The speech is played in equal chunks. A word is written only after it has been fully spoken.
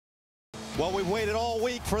Well, we've waited all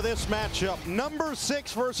week for this matchup. Number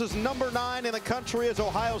 6 versus number 9 in the country as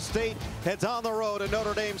Ohio State heads on the road at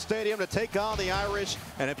Notre Dame Stadium to take on the Irish.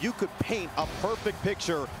 And if you could paint a perfect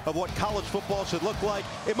picture of what college football should look like,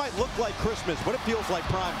 it might look like Christmas, but it feels like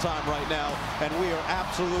prime time right now. And we are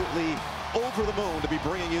absolutely over the moon to be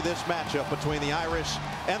bringing you this matchup between the Irish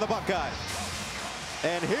and the Buckeyes.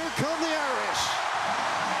 And here come the Irish.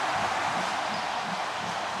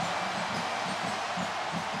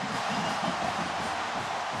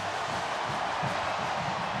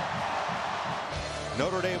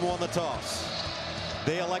 Notre Dame won the toss.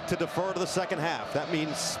 They elect to defer to the second half. That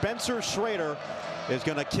means Spencer Schrader is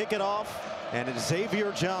going to kick it off, and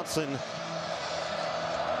Xavier Johnson,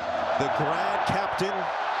 the grad captain,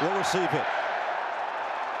 will receive it.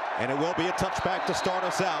 And it will be a touchback to start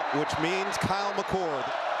us out, which means Kyle McCord,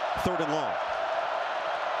 3rd and long.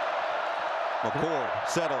 McCord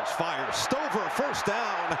settles, fires, Stover, first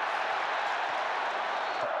down.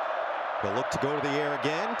 They'll look to go to the air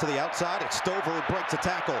again, to the outside. It's Stover who breaks a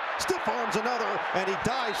tackle, stiff arms another, and he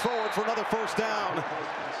dives forward for another first down.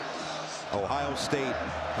 Ohio State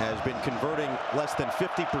has been converting less than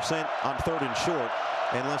 50% on 3rd and short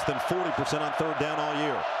and less than 40% on 3rd down all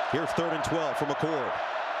year. Here's 3rd and 12 for McCord.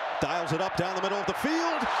 Dials it up down the middle of the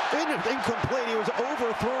field. Incomplete. He was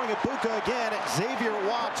overthrowing Ibuka again. Xavier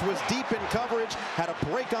Watts was deep in coverage, had a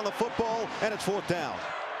break on the football, and it's 4th down.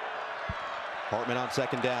 Hartman on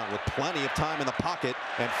 2nd down with plenty of time in the pocket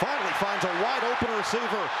and finally finds a wide open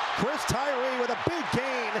receiver. Chris Tyree with a big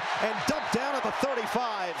gain and dumped down at the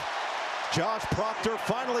 35. Josh Proctor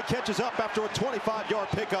finally catches up after a 25-yard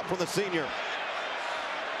pickup from the senior.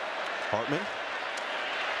 Hartman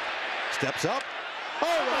steps up. Oh,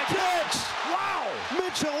 what a catch! Wow!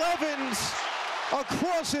 Mitchell Evans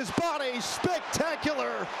across his body,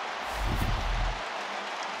 spectacular.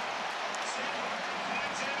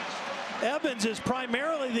 Evans is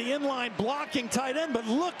primarily the inline blocking tight end, but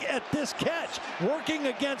look at this catch. Working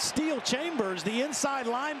against Steel Chambers, the inside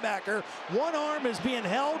linebacker. One arm is being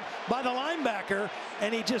held by the linebacker,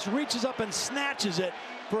 and he just reaches up and snatches it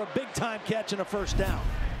for a big-time catch and a first down.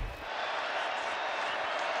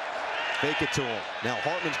 Fake it to him. Now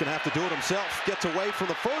Hartman's going to have to do it himself. Gets away from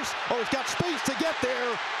the first. Oh, he's got space to get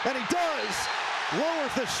there, and he does.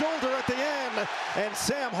 Lowers the shoulder at the end, and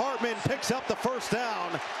Sam Hartman picks up the first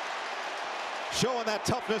down. Showing that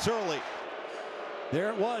toughness early. There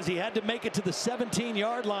it was. He had to make it to the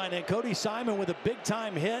 17-yard line, and Cody Simon with a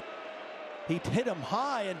big-time hit. He hit him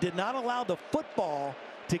high and did not allow the football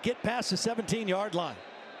to get past the 17-yard line.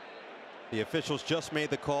 The officials just made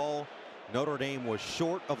the call. Notre Dame was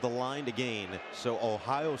short of the line to gain, so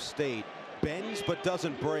Ohio State bends but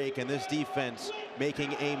doesn't break, and this defense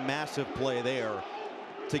making a massive play there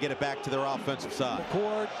to get it back to their offensive side.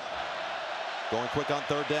 McCord going quick on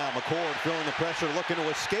 3rd down. McCord feeling the pressure, looking to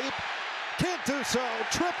escape. Can't do so.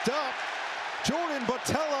 Tripped up. Jordan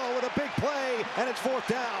Botello with a big play, and it's 4th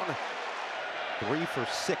down. 3 for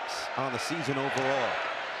 6 on the season overall.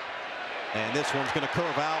 And this one's going to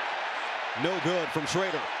curve out. No good from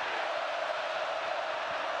Schrader.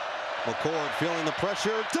 McCord feeling the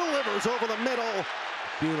pressure, delivers over the middle.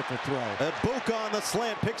 Beautiful throw. Ibuka on the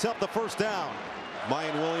slant picks up the first down.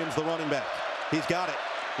 Mayan Williams, the running back. He's got it.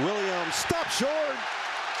 Williams stops short.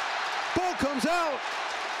 Ball comes out.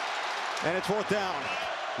 And it's 4th down.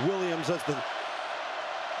 Williams as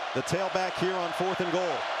the tailback here on 4th and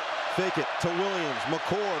goal. Fake it to Williams.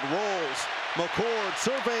 McCord rolls. McCord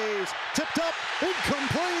surveys. Tipped up.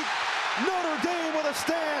 Incomplete. Notre Dame with a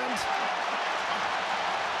stand.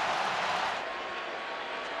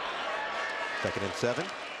 2nd and 7.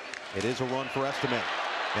 It is a run for Estime.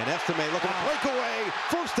 And Estime looking to break away.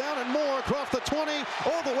 First down and more across the 20,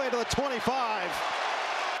 all the way to the 25.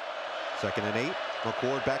 2nd and 8.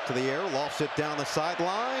 McCord back to the air, lofts it down the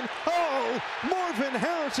sideline. Oh, Marvin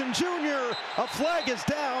Harrison Jr. A flag is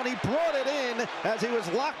down. He brought it in as he was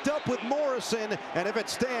locked up with Morrison. And if it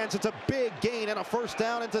stands, it's a big gain and a first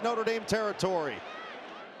down into Notre Dame territory.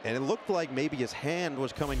 And it looked like maybe his hand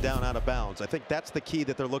was coming down out of bounds. I think that's the key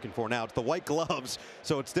that they're looking for now. It's the white gloves,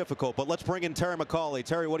 so it's difficult. But let's bring in Terry McCauley.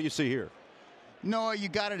 Terry, what do you see here? Noah, you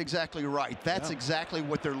got it exactly right. That's exactly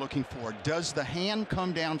what they're looking for. Does the hand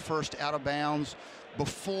come down first out of bounds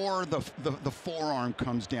before the forearm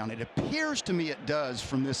comes down? It appears to me it does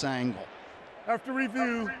from this angle. After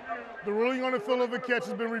review, the ruling on the field of a catch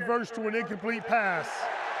has been reversed to an incomplete pass.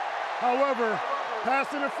 However,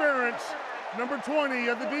 pass interference, number 20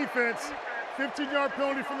 of the defense, 15-yard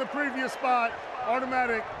penalty from the previous spot,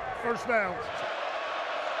 automatic first down.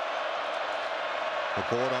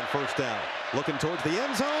 McCord on first down, looking towards the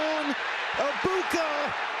end zone.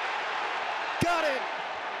 Ibuka got it.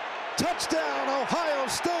 Touchdown, Ohio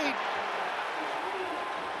State.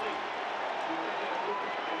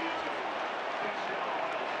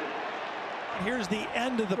 Here's the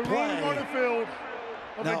end of the The play. ruling on the field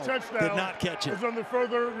of a touchdown did not catch it. is under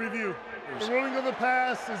further review. The ruling of the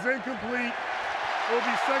pass is incomplete. It will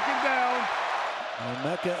be second down.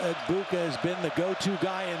 Emeka Egbuka has been the go-to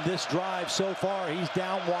guy in this drive so far. He's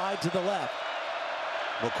down wide to the left.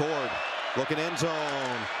 McCord looking end zone.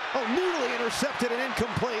 Oh, nearly intercepted and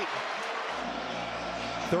incomplete.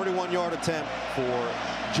 31-yard attempt for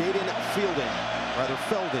Jaden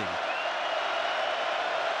Felding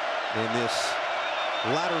in this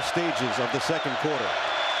latter stages of the second quarter.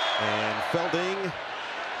 And Felding,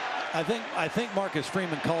 I think Marcus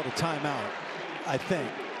Freeman called a timeout. I think.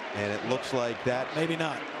 and it looks like that. Maybe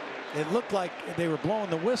not. It looked like they were blowing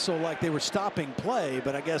the whistle like they were stopping play,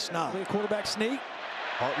 but I guess not. Quarterback sneak.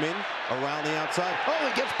 Hartman around the outside. Oh,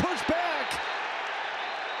 he gets pushed back.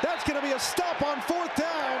 That's going to be a stop on fourth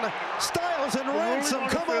down. Styles and Ransom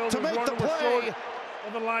come up to make the play.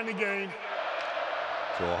 On the line to gain.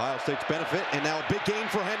 To Ohio State's benefit, and now a big gain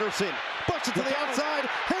for Henderson. Bucks it to the outside.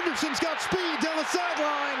 Henderson's got speed down the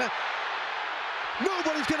sideline.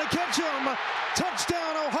 Nobody's going to catch him.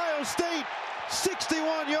 Touchdown, Ohio State.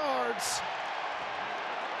 61 yards.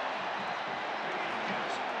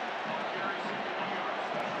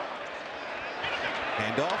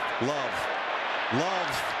 Handoff.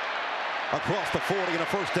 Love across the 40 and a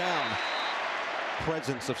first down.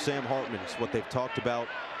 Presence of Sam Hartman is what they've talked about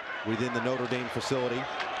within the Notre Dame facility.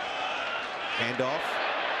 Handoff.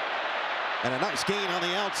 And a nice gain on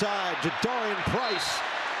the outside. Jadarian Price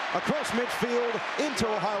across midfield into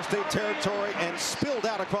Ohio State territory and spilled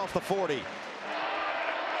out across the 40.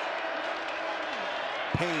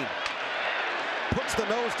 Payne puts the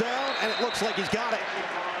nose down, and it looks like he's got it.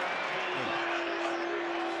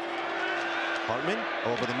 Hartman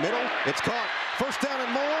over the middle. It's caught. First down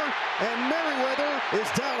and more, and Merriweather is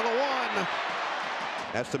down to the 1.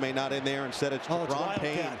 Estimate not in there. Instead, it's DeaMonte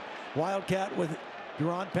Payne. Wildcat with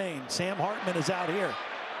DeaMonte Payne. Sam Hartman is out here.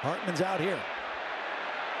 Hartman's out here.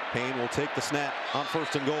 Payne will take the snap on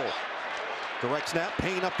first and goal. Direct snap.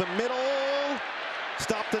 Payne up the middle.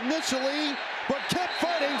 Stopped initially, but kept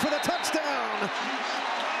fighting for the touchdown.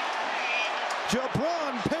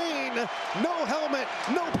 DeaMonte Payne, no helmet,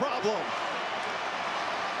 no problem.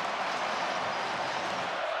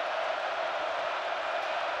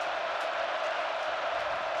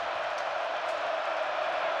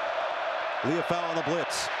 Leofau on the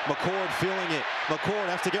blitz. McCord feeling it. McCord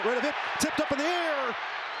has to get rid of it. Tipped up in the air.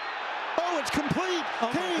 Oh, it's complete.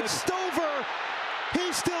 Cade Stover.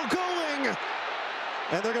 He's still going.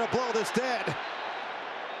 And they're going to blow this dead.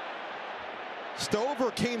 Stover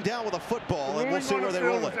came down with a football, and we'll see where they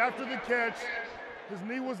roll it. After the catch, his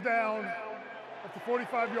knee was down at the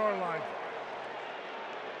 45-yard line.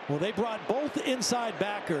 Well, they brought both inside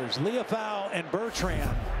backers, Leofau and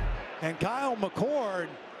Bertrand. And Kyle McCord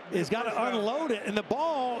is got to unload it, and the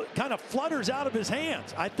ball kind of flutters out of his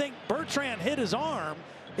hands. I think Bertrand hit his arm.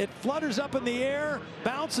 It flutters up in the air,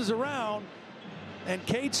 bounces around, and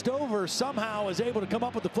Cade Stover somehow is able to come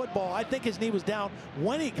up with the football. I think his knee was down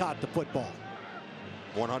when he caught the football.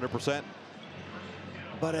 100%.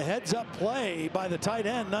 But a heads-up play by the tight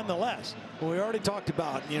end nonetheless. Well, we already talked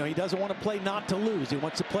about, you know, he doesn't want to play not to lose. He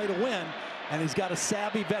wants to play to win, and he's got a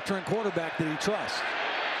savvy veteran quarterback that he trusts.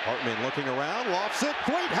 Hartman looking around, lofts it.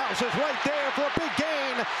 Greathouse is right there for a big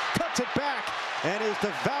gain. Cuts it back and is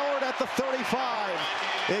devoured at the 35.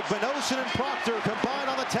 Igbinosun and Proctor combine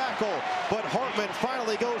on the tackle, but Hartman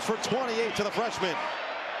finally goes for 28 to the freshman.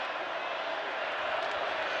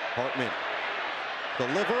 Hartman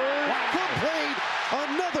delivers, complete.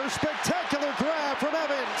 Another spectacular grab from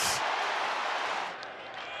Evans.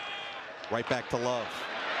 Right back to Love.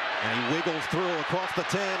 And he wiggles through across the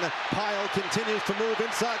 10. Pyle continues to move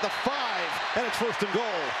inside the 5, and it's first and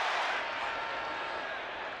goal.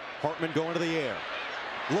 Hartman going to the air.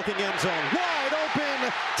 Looking end zone. Wide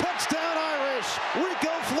open. Touchdown Irish.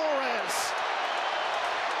 Rico Flores.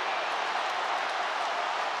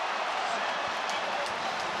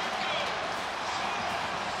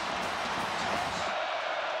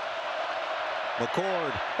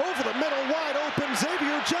 McCord over the middle, wide open.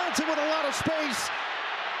 Xavier Johnson with a lot of space.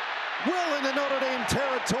 Well into Notre Dame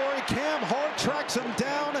territory. Cam Hart tracks him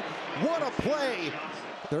down. What a play.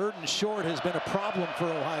 Third and short has been a problem for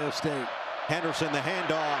Ohio State. Henderson, the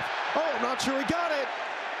handoff. Oh, not sure he got it.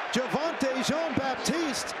 Javonte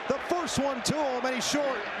Jean-Baptiste, the first one to him, and he's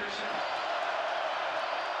short.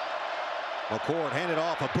 McCord handed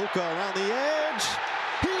off. Egbuka around the edge.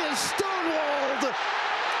 He is stonewalled.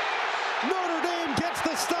 Notre Dame gets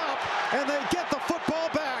the stop, and they get the football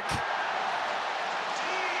back.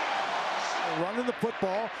 running the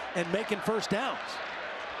football and making first downs.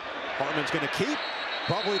 Hartman's going to keep.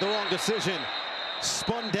 Probably the wrong decision.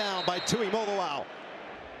 Spun down by DeaMonte.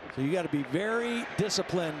 So you got to be very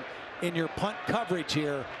disciplined in your punt coverage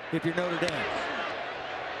here if you're Notre Dame.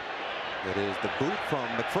 It is the boot from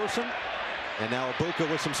McPherson. And now Abuka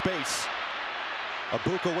with some space.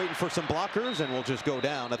 Abuka waiting for some blockers and will just go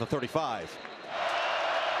down at the 35.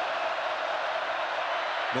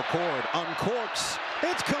 McCord uncorks.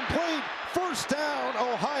 It's complete. First down,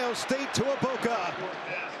 Ohio State to Abuka.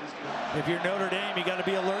 If you're Notre Dame, you got to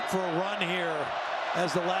be alert for a run here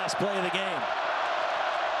as the last play of the game.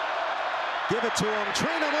 Give it to him.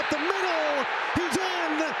 Trayanum up the middle. He's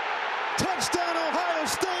in. Touchdown, Ohio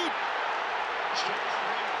State.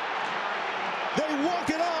 They walk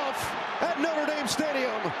it off at Notre Dame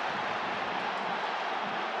Stadium.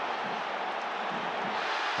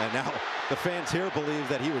 And now the fans here believe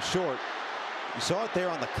that he was short. You saw it there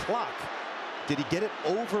on the clock. Did he get it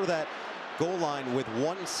over that goal line with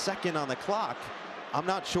 1 second on the clock? I'm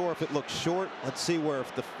not sure if it looks short. Let's see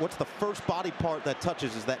what's the first body part that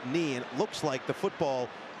touches is that knee, and it looks like the football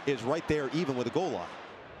is right there even with the goal line.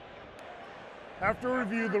 After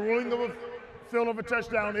review, the ruling of a field of a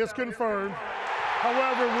touchdown is confirmed.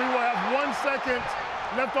 However, we will have 1 second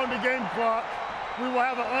left on the game clock. We will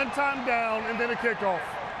have an untimed down and then a kickoff.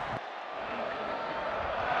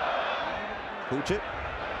 Pooch it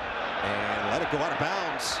and let it go out of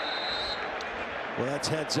bounds. Well, that's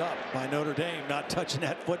heads up by Notre Dame, not touching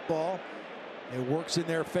that football. It works in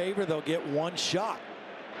their favor. They'll get one shot.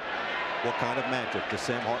 What kind of magic does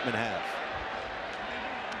Sam Hartman have?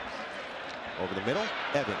 Over the middle,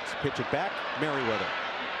 Evans, pitch it back, Merriweather.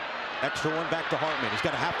 Extra one back to Hartman. He's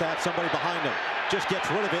going to have somebody behind him. Just gets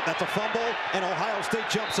rid of it. That's a fumble, and Ohio State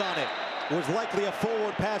jumps on it. Was likely a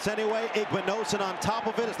forward pass anyway. Igbenogson on top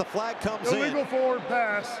of it as the flag comes in. Illegal forward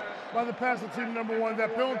pass by the passing team #1.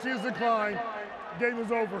 That penalty is declined. Game is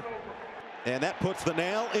over. And that puts the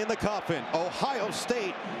nail in the coffin. Ohio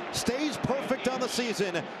State stays perfect on the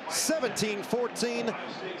season. 17-14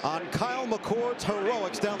 on Kyle McCord's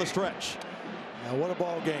heroics down the stretch. Now, what a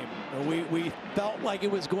ball game. We felt like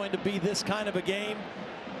it was going to be this kind of a game.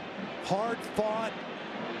 Hard fought,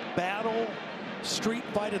 battle, street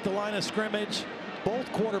fight at the line of scrimmage.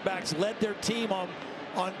 Both quarterbacks led their team on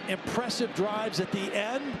impressive drives at the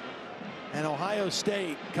end. And Ohio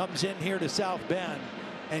State comes in here to South Bend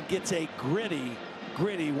and gets a gritty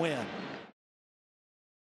win.